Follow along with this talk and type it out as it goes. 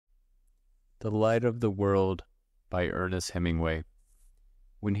The Light of the World by Ernest Hemingway.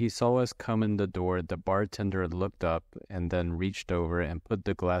 When he saw us come in the door, the bartender looked up and then reached over and put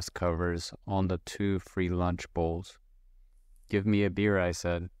the glass covers on the 2 free lunch bowls. "Give me a beer," I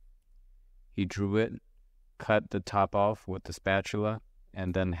said. He drew it, cut the top off with the spatula,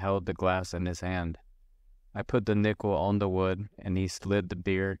 and then held the glass in his hand. I put the nickel on the wood, and he slid the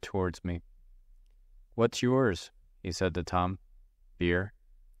beer towards me. "What's yours?" he said to Tom. "Beer."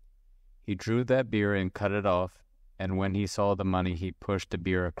 He drew that beer and cut it off, and when he saw the money, he pushed the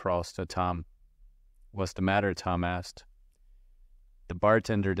beer across to Tom. "What's the matter?" Tom asked. The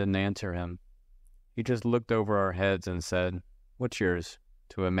bartender didn't answer him. He just looked over our heads and said, "What's yours?"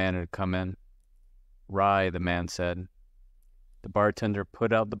 to a man who'd come in. "Rye," the man said. The bartender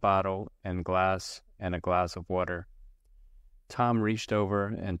put out the bottle and a glass of water. Tom reached over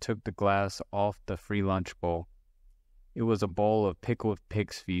and took the glass off the free lunch bowl. It was a bowl of pickled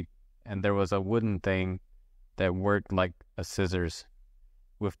pig's feet, and there was a wooden thing that worked like a scissors,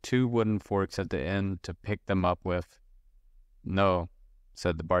 with 2 wooden forks at the end to pick them up with. "No,"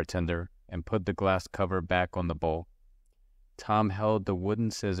 said the bartender, and put the glass cover back on the bowl. Tom held the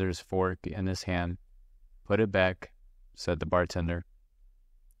wooden scissors fork in his hand. "Put it back," said the bartender.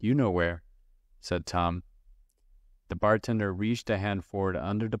 "You know where," said Tom. The bartender reached a hand forward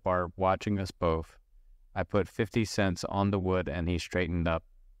under the bar, watching us both. I put 50 cents on the wood, and he straightened up.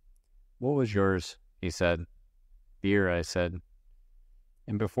 "What was yours?" he said. "Beer," I said.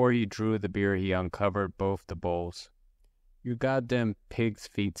 And before he drew the beer, he uncovered both the bowls. "You goddamn pig's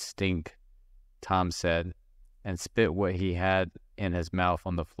feet stink," Tom said, and spit what he had in his mouth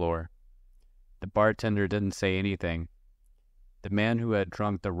on the floor. The bartender didn't say anything. The man who had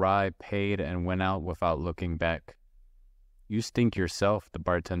drunk the rye paid and went out without looking back. "You stink yourself," the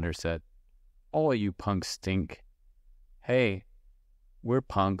bartender said. "All you punks stink." "Hey, we're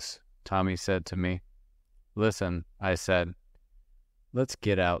punks," Tommy said to me. "Listen," I said. "Let's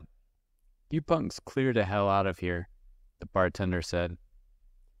get out." "You punks clear the hell out of here," the bartender said.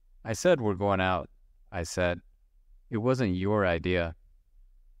 "I said we're going out," I said. "It wasn't your idea."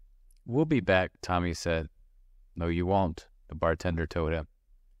 "We'll be back," Tommy said. "No, you won't," the bartender told him.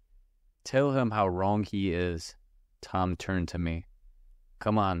 "Tell him how wrong he is." Tom turned to me.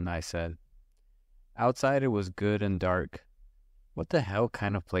 "Come on," I said. Outside it was good and dark. "What the hell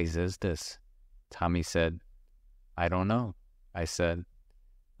kind of place is this?" Tommy said. "I don't know," I said.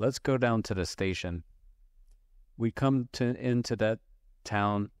 "Let's go down to the station." We'd come into that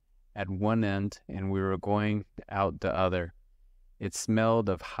town at one end, and we were going out the other. It smelled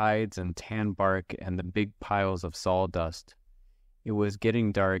of hides and tan bark and the big piles of sawdust. It was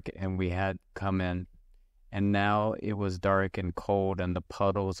getting dark, and we had come in, and now it was dark and cold, and the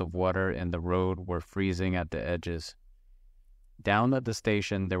puddles of water in the road were freezing at the edges. Down at the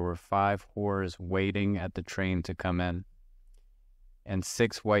station, there were 5 whores waiting at the train to come in, and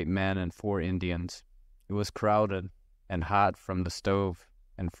 6 white men and 4 Indians. It was crowded and hot from the stove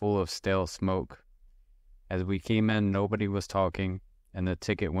and full of stale smoke. As we came in, nobody was talking, and the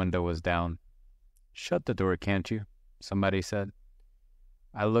ticket window was down. "Shut the door, can't you?" somebody said.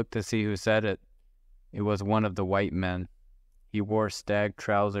 I looked to see who said it. It was one of the white men. He wore stag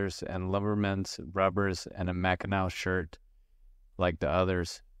trousers and lumberman's rubbers and a Mackinaw shirt like the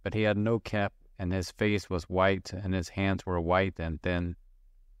others, but he had no cap, and his face was white, and his hands were white and thin.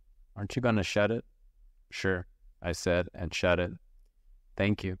 "Aren't you going to shut it?" "Sure," I said, and shut it.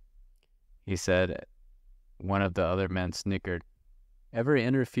 "Thank you," he said. One of the other men snickered. "Ever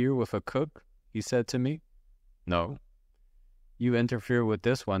interfere with a cook?" he said to me. "No." "You interfere with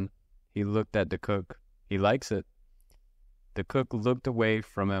this one." He looked at the cook. "He likes it." The cook looked away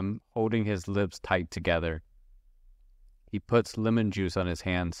from him, holding his lips tight together. "He puts lemon juice on his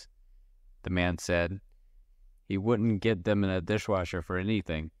hands," the man said. "He wouldn't get them in a dishwasher for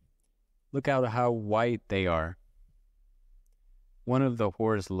anything. Look out how white they are." One of the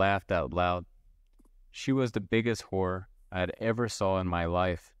whores laughed out loud. She was the biggest whore I had ever saw in my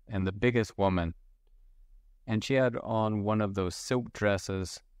life, and the biggest woman. And she had on one of those silk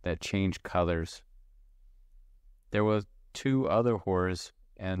dresses that change colors. There were 2 other whores,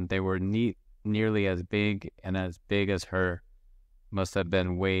 and they were nearly as big as her. Must have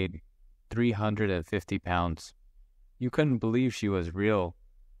been weighed 350 pounds. You couldn't believe she was real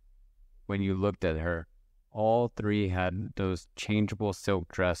when you looked at her. All 3 had those changeable silk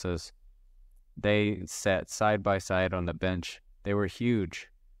dresses. They sat side by side on the bench. They were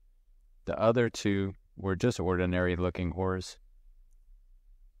huge. The other 2 were just ordinary-looking whores.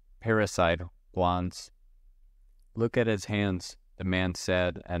 Parasite blondes. "Look at his hands," the man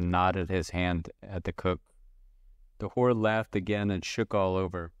said, and nodded his hand at the cook. The whore laughed again and shook all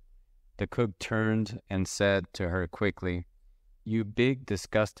over. The cook turned and said to her quickly, "You big,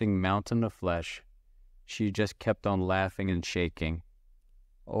 disgusting mountain of flesh." She just kept on laughing and shaking.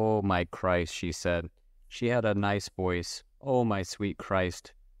 "Oh, my Christ," she said. She had a nice voice. "Oh, my sweet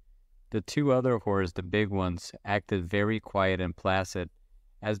Christ." The two other whores, the big ones, acted very quiet and placid,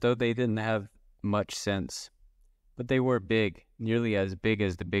 as though they didn't have much sense. But they were big, nearly as big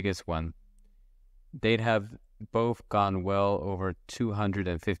as the biggest one. They'd have both gone well over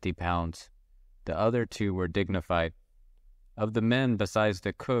 250 pounds. The other two were dignified. Of the men, besides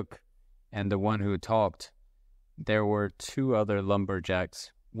the cook and the one who talked, there were two other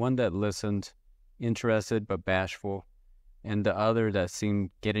lumberjacks, one that listened, interested but bashful, and the other that seemed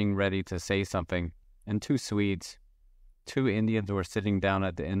getting ready to say something, and two Swedes. Two Indians were sitting down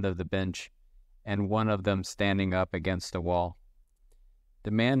at the end of the bench, and one of them standing up against the wall. The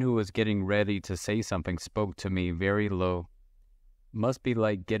man who was getting ready to say something spoke to me very low. "Must be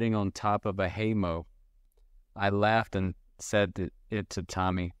like getting on top of a haymow." I laughed and said it to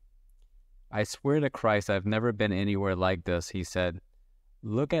Tommy. "I swear to Christ I've never been anywhere like this," he said.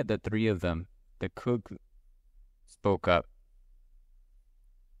 "Look at the three of them." The cook spoke up.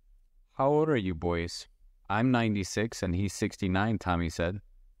 "How old are you boys?" "I'm 96 and he's 69, Tommy said.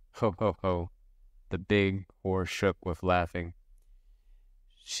 "Ho, ho, ho." The big whore shook with laughing.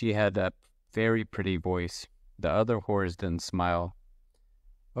 She had a very pretty voice. The other whores didn't smile.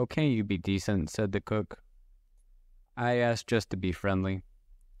 "Oh, can't you be decent?" said the cook. "I asked just to be friendly."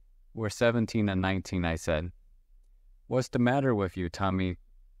 "We're 17 and 19, I said. "What's the matter with you?" Tommy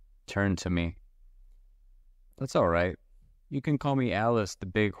turned to me. "That's all right. You can call me Alice," the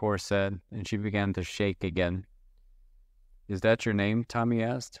big whore said, and she began to shake again. "Is that your name?" Tommy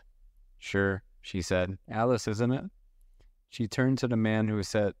asked. "Sure," she said. "Alice, isn't it?" She turned to the man who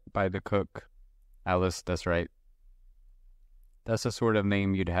sat by the cook. "Alice, that's right." "That's the sort of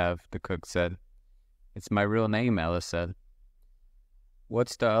name you'd have," the cook said. "It's my real name," Alice said.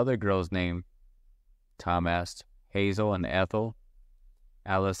 "What's the other girl's name?" Tom asked. "Hazel and Ethel,"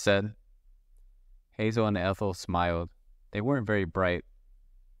 Alice said. Hazel and Ethel smiled. They weren't very bright.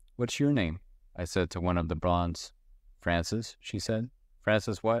 "What's your name?" I said to one of the blondes. "Frances," she said.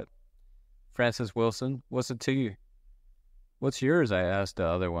 "Frances what?" "Frances Wilson. What's it to you?" "What's yours?" I asked the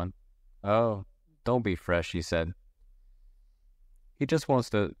other one. "Oh, don't be fresh," she said. "He just wants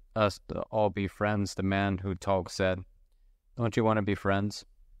us to all be friends," the man who talked said. "Don't you want to be friends?"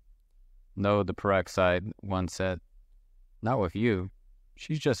 "No," the peroxide one said. "Not with you.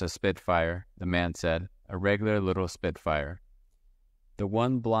 She's just a spitfire," the man said. "A regular little spitfire." The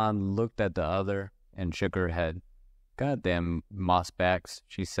one blonde looked at the other and shook her head. "Goddamn mossbacks,"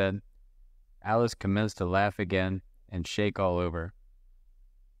 she said. Alice commenced to laugh again and shake all over.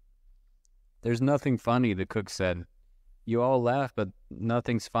 "There's nothing funny," the cook said. "You all laugh, but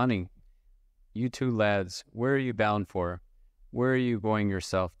nothing's funny. You two lads, where are you bound for? Where are you going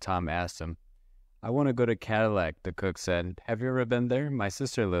yourself?" Tom asked him. "I want to go to Cadillac," the cook said. "Have you ever been there? My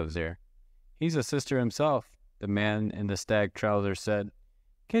sister lives there." "He's a sister himself," the man in the stag trousers said.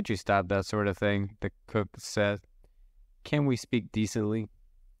 "Can't you stop that sort of thing?" the cook said. "Can we speak decently?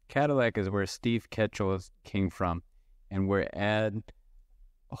 Cadillac is where Steve Ketchel came from, and where Ed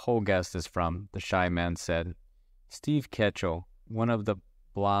Holgast is from," the shy man said. "Steve Ketchel," one of the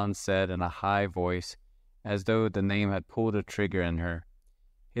blondes said in a high voice, as though the name had pulled a trigger in her.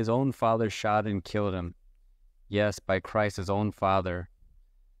 "His own father shot and killed him." "Yes, by Christ, his own father.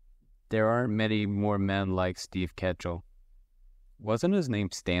 There aren't many more men like Steve Ketchel." "Wasn't his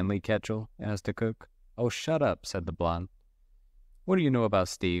name Stanley Ketchel?" asked the cook. "Oh, shut up," said the blonde. "What do you know about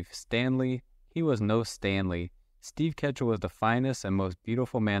Steve? Stanley? He was no Stanley. Steve Ketchel was the finest and most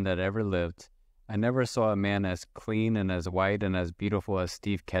beautiful man that ever lived. I never saw a man as clean and as white and as beautiful as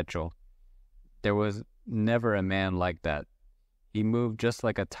Steve Ketchel. There was never a man like that. He moved just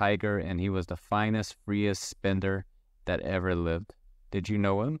like a tiger, and he was the finest, freest spender that ever lived." "Did you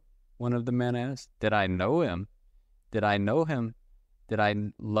know him?" one of the men asked. "Did I know him? Did I know him? Did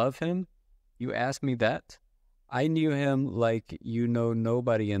I love him? You ask me that? I knew him like you know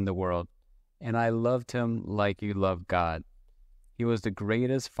nobody in the world, and I loved him like you love God. He was the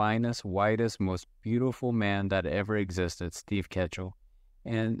greatest, finest, whitest, most beautiful man that ever existed, Steve Ketchel,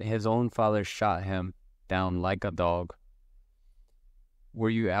 and his own father shot him down like a dog." "Were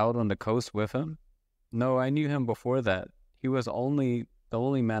you out on the coast with him?" "No, I knew him before that. He was the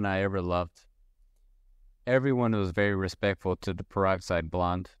only man I ever loved." Everyone was very respectful to the peroxide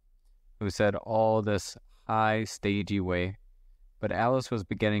blonde, who said all this high, stagey way. But Alice was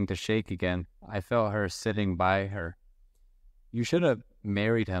beginning to shake again. I felt her sitting by her. "You should have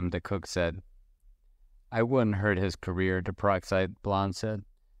married him," the cook said. "I wouldn't hurt his career," the peroxide blonde said.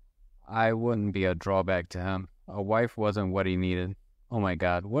 I wouldn't be a drawback to him. A wife wasn't what he needed. Oh my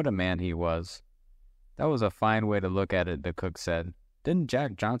God, what a man he was. That was a fine way to look at it, the cook said. Didn't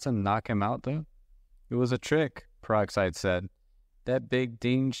Jack Johnson knock him out, though? It was a trick, Peroxide said. That big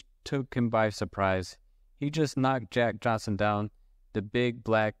dinge took him by surprise. He just knocked Jack Johnson down, the big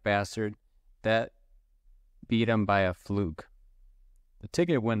black bastard that beat him by a fluke. The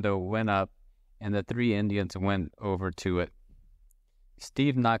ticket window went up, and the 3 Indians went over to it.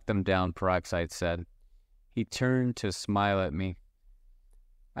 Steve knocked them down, Peroxide said. He turned to smile at me.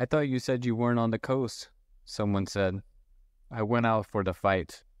 I thought you said you weren't on the coast, someone said. I went out for the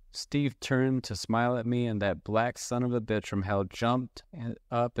fight. Steve turned to smile at me, and that black son of a bitch from hell jumped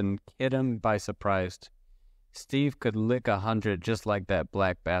up and hit him by surprise. Steve could lick 100 just like that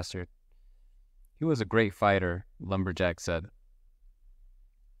black bastard. He was a great fighter, Lumberjack said.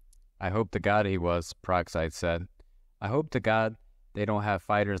 I hope to God he was, Peroxide said. I hope to God they don't have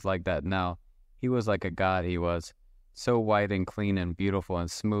fighters like that now. He was like a god, he was. So white and clean and beautiful and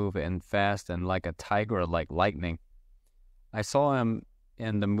smooth and fast and like a tiger or like lightning. I saw him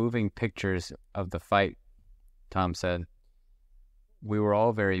in the moving pictures of the fight, Tom said. We were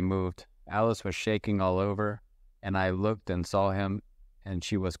all very moved. Alice was shaking all over, and I looked and saw him, and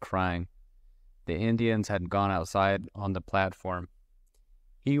she was crying. The Indians had gone outside on the platform.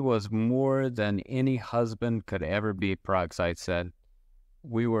 He was more than any husband could ever be, Peroxide said.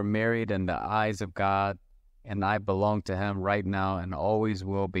 We were married in the eyes of God, and I belong to him right now and always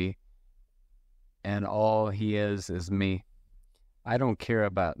will be, and all he is me. I don't care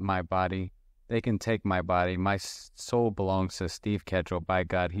about my body. They can take my body. My soul belongs to Steve Ketchel. By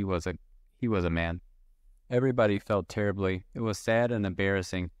God, he was a man. Everybody felt terribly. It was sad and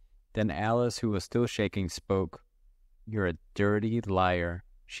embarrassing. Then Alice, who was still shaking, spoke. You're a dirty liar,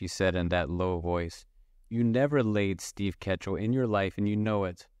 she said in that low voice. You never laid Steve Ketchel in your life, and you know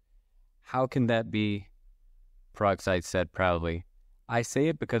it. How can that be? Peroxide said proudly. I say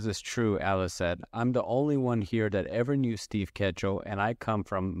it because it's true, Alice said. I'm the only one here that ever knew Steve Ketchel, and I come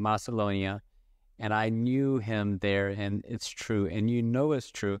from Macedonia, and I knew him there, and it's true, and you know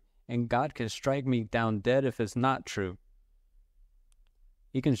it's true, and God can strike me down dead if it's not true.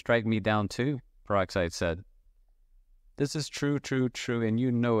 He can strike me down too, Peroxide said. This is true, true, true, and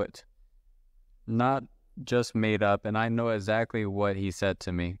you know it. Not just made up, and I know exactly what he said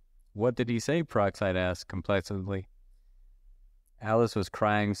to me. What did he say? Peroxide asked complacently. Alice was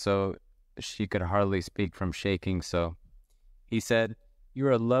crying so she could hardly speak from shaking so. He said,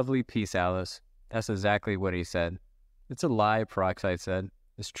 You're a lovely piece, Alice. That's exactly what he said. It's a lie, Peroxide said.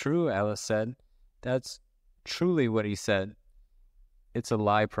 It's true, Alice said. That's truly what he said. It's a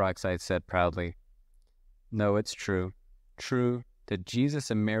lie, Peroxide said proudly. No, it's true. True. To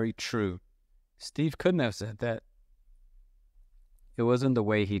Jesus and Mary, true. Steve couldn't have said that. It wasn't the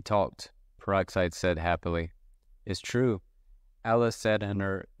way he talked, Peroxide said happily. It's true, Alice said in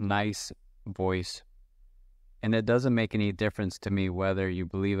her nice voice. And it doesn't make any difference to me whether you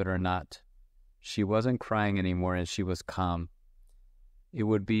believe it or not. She wasn't crying anymore, and she was calm. It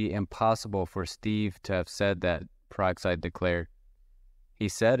would be impossible for Steve to have said that, Peroxide declared. He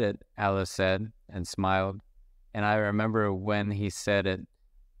said it, Alice said, and smiled. And I remember when he said it,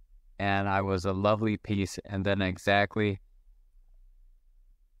 and I was a lovely piece, and then exactly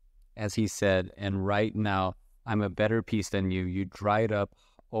as he said, and right now, I'm a better piece than you, you dried up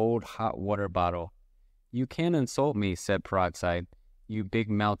old hot water bottle. You can't insult me, said Peroxide, you big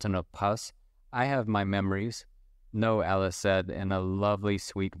mountain of pus. I have my memories. No, Alice said in a lovely,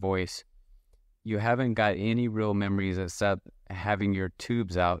 sweet voice. You haven't got any real memories except having your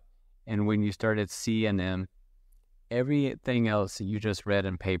tubes out, and when you started C&M. Everything else you just read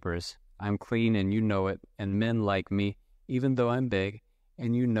in papers. I'm clean and you know it, and men like me, even though I'm big,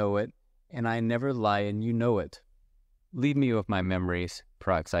 and you know it, and I never lie and you know it. Leave me with my memories,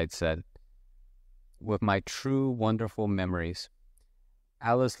 Peroxide said. With my true, wonderful memories.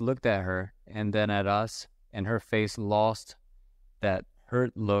 Alice looked at her, and then at us, and her face lost that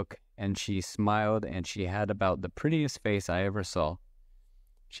hurt look, and she smiled, and she had about the prettiest face I ever saw.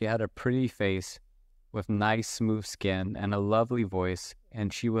 She had a pretty face, with nice smooth skin and a lovely voice,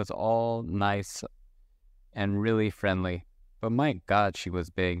 and she was all nice and really friendly. But my God, she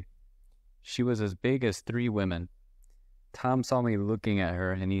was big. She was as big as 3 women. Tom saw me looking at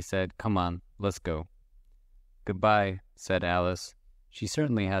her, and he said, Come on, let's go. Goodbye, said Alice. She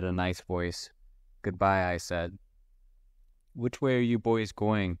certainly had a nice voice. Goodbye, I said. Which way are you boys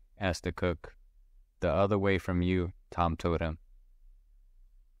going? Asked the cook. The other way from you, Tom told him.